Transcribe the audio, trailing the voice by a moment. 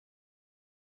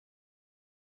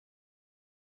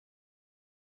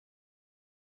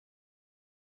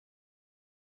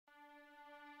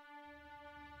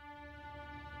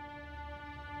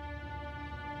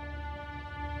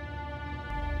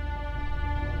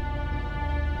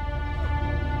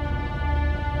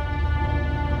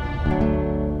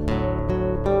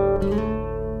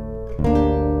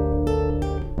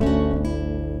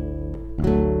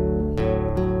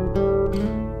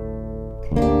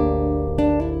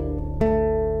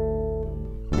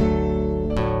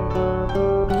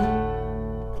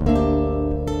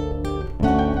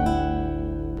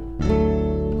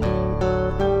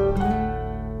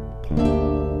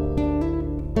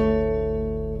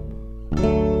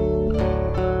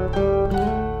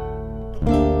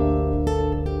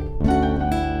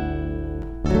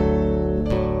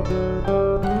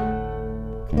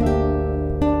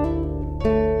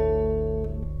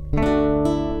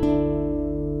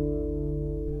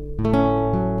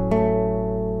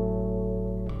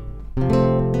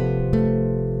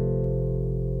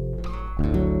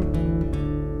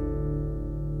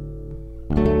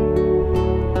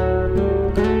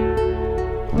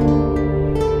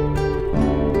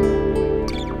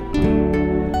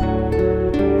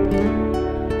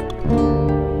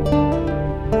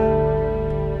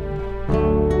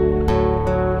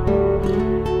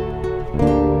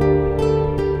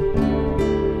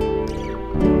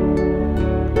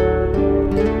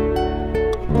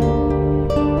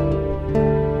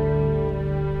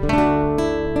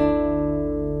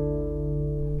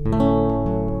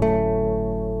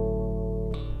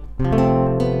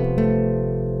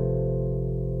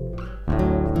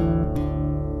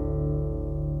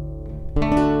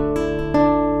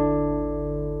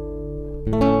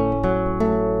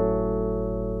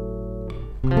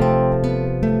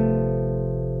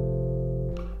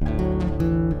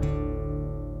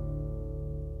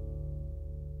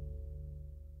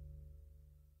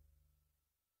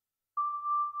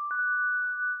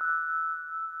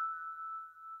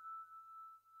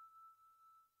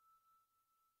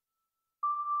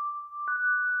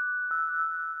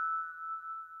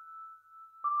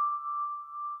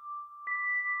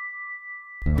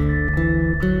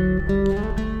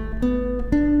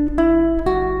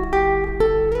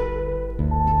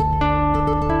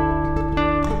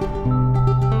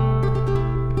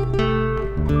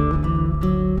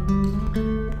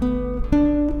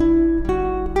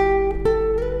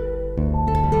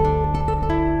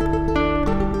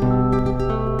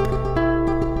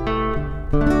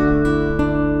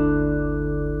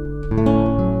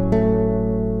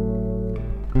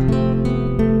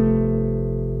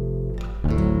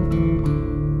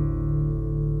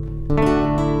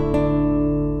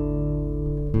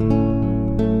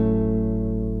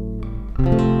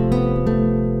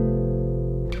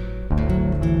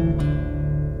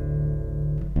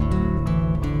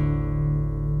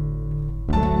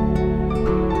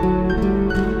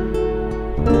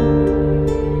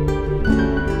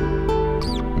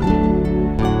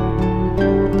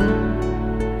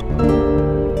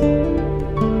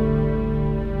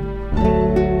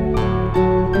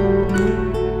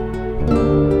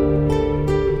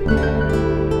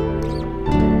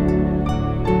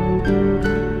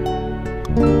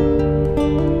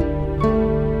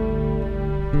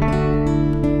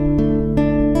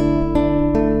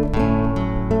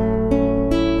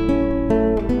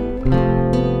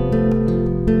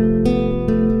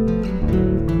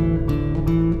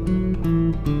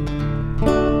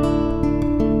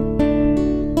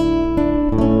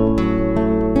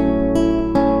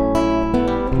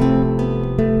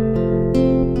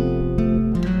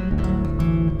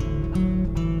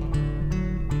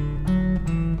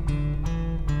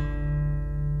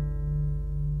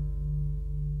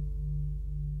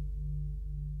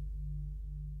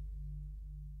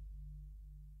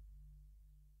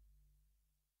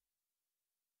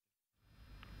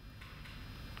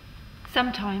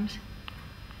Sometimes,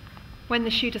 when the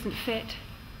shoe doesn't fit,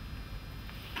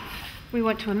 we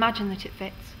want to imagine that it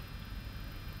fits.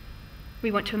 We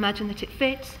want to imagine that it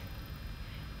fits,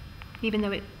 even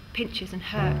though it pinches and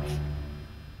hurts.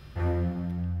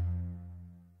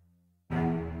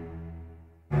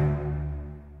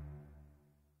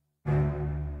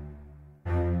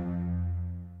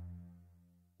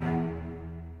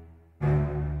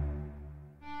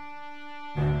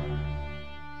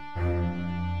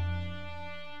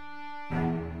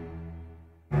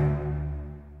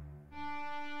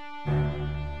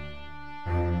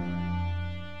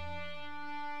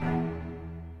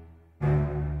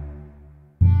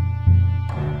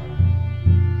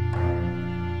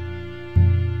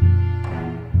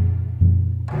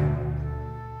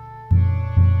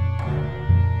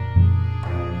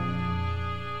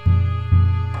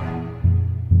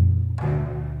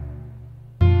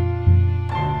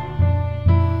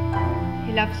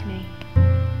 He loves me.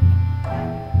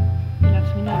 He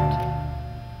loves me not.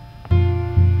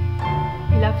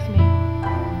 He loves me.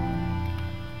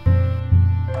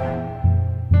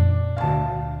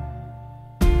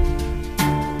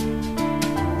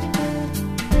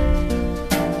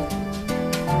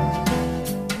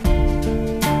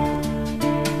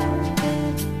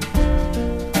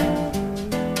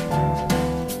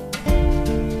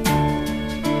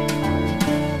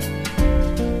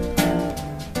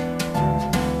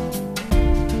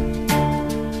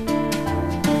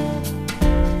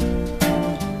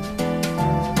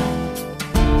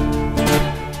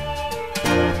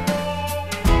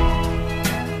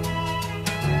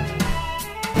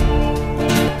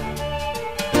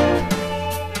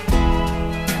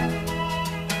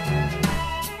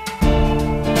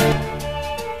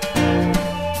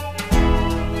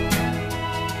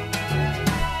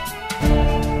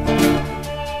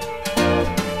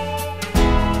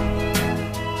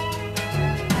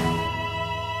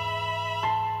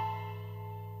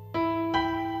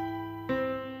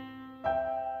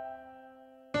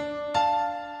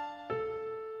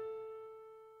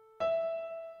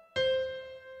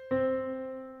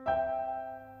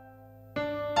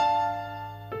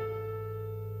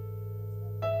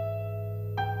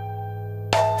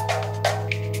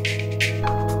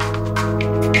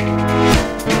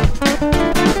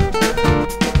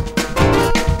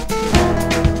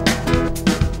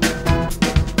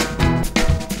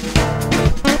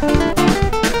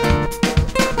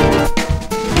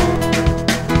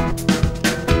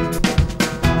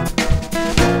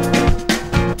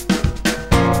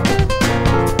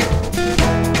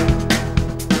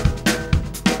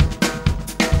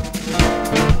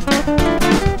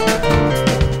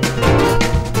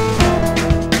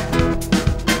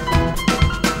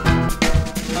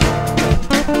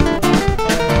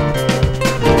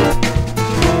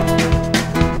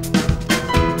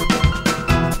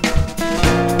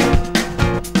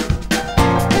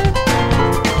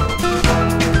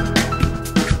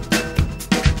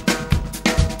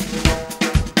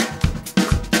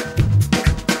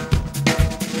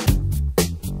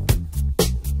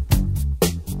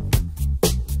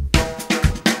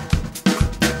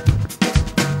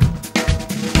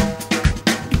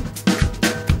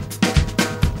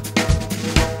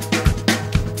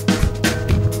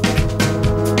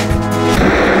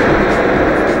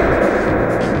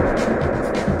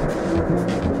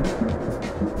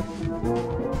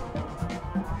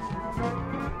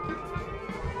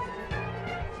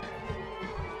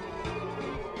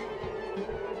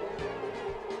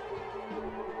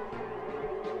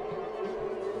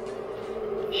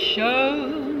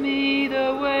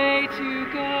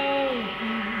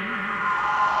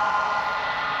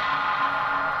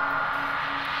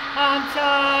 I'm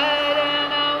tired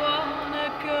and I wanna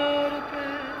go to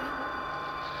bed.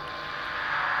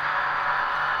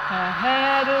 I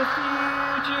had a few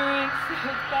drinks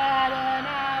about an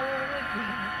hour ago,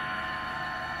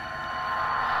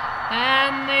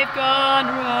 and they've gone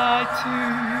right to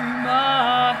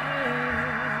my head.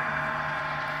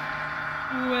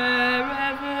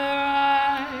 Wherever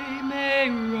I may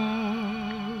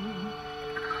roam,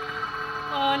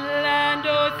 on land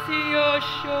or sea or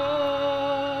shore,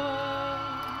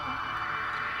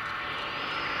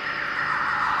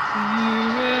 you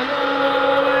will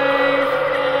always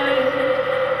find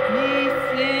me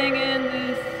singing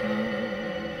this song.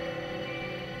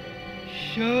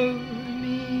 Show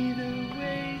me the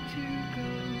way to go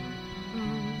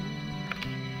home.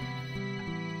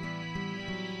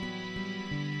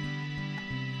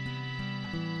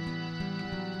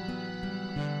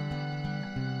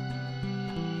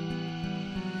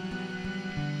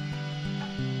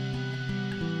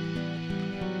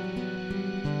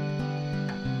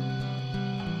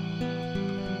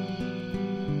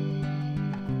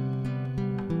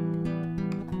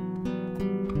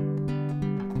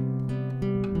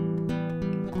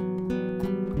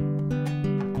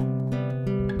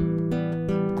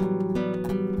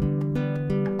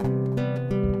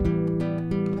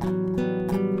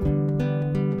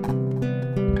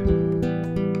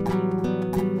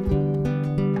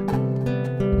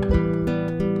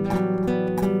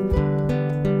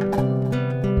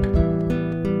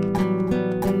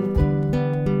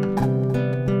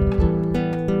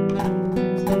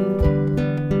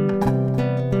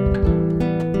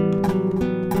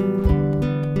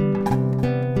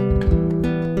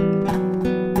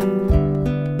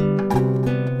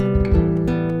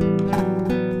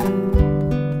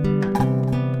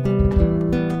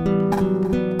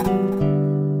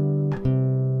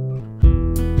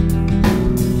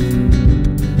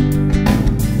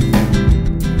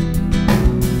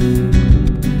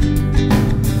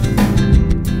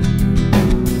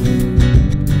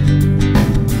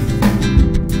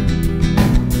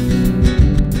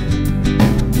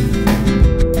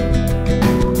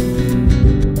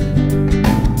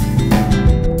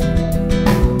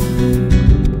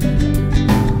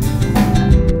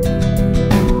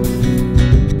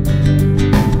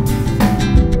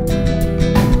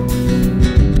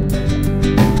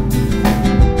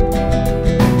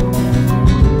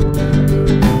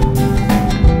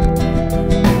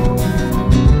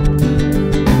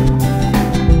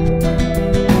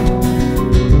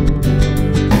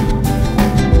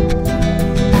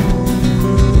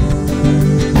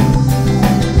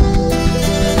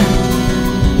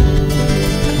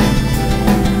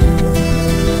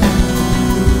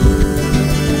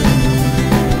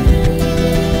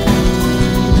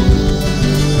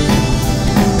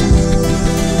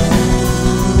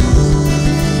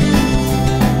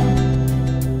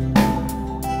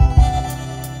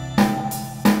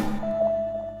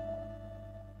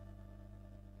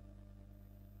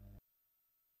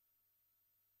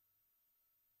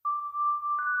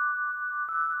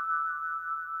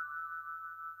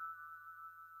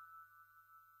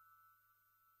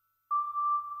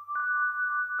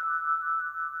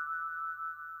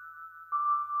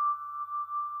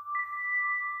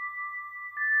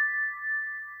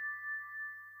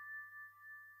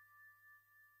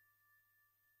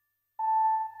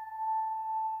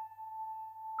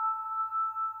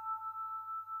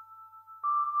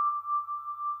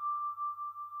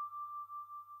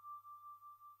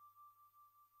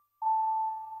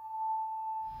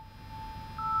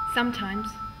 Sometimes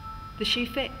the shoe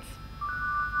fits.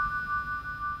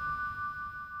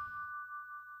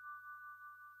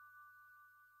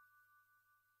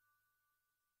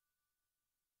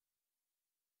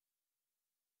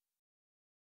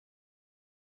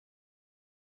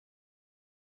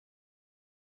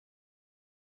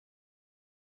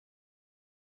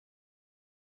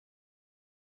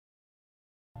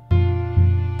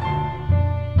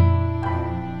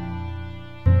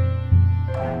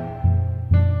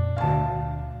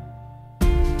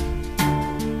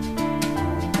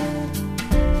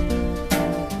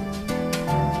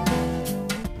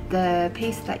 The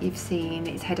piece that you've seen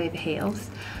is Head Over Heels,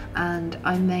 and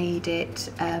I made it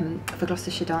for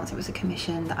Gloucestershire Dance. It was a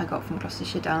commission that I got from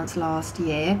Gloucestershire Dance last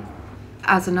year.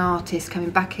 As an artist coming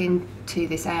back into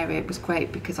this area, it was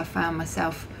great because I found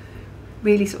myself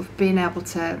really sort of being able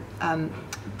to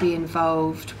be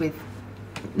involved with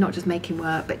not just making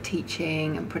work but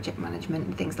teaching and project management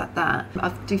and things like that. I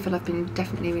do feel I've been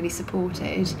definitely really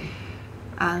supported,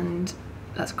 and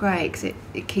that's great because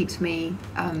it keeps me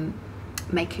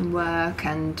making work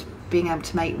and being able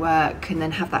to make work and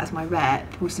then have that as my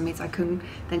rep also means I can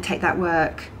then take that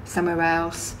work somewhere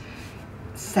else,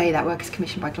 say that work is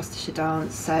commissioned by Gloucestershire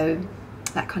Dance, so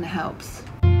that kind of helps.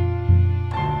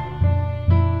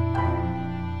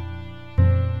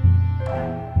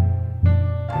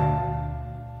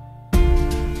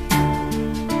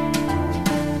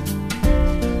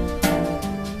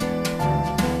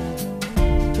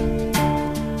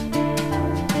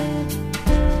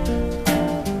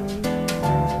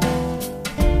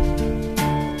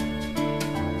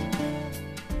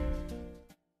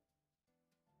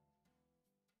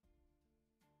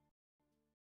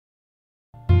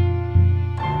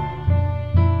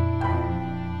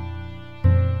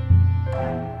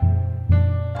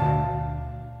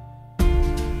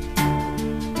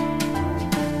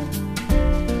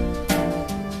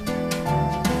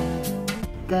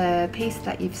 The piece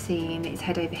that you've seen is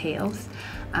Head Over Heels,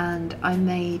 and I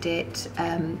made it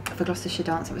for Gloucestershire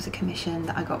Dance. It was a commission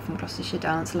that I got from Gloucestershire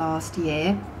Dance last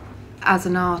year. As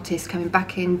an artist coming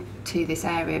back into this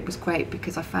area, it was great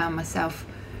because I found myself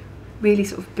really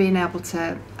sort of being able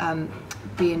to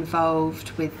be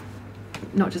involved with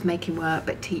not just making work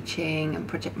but teaching and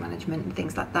project management and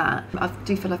things like that. I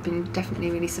do feel I've been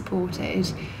definitely really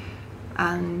supported,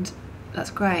 and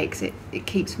that's great because it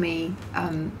keeps me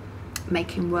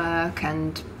making work,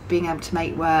 and being able to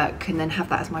make work and then have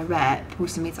that as my rep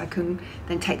also means I can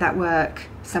then take that work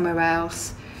somewhere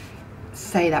else,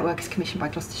 say that work is commissioned by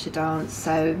Gloucestershire Dance,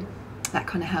 so that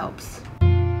kind of helps.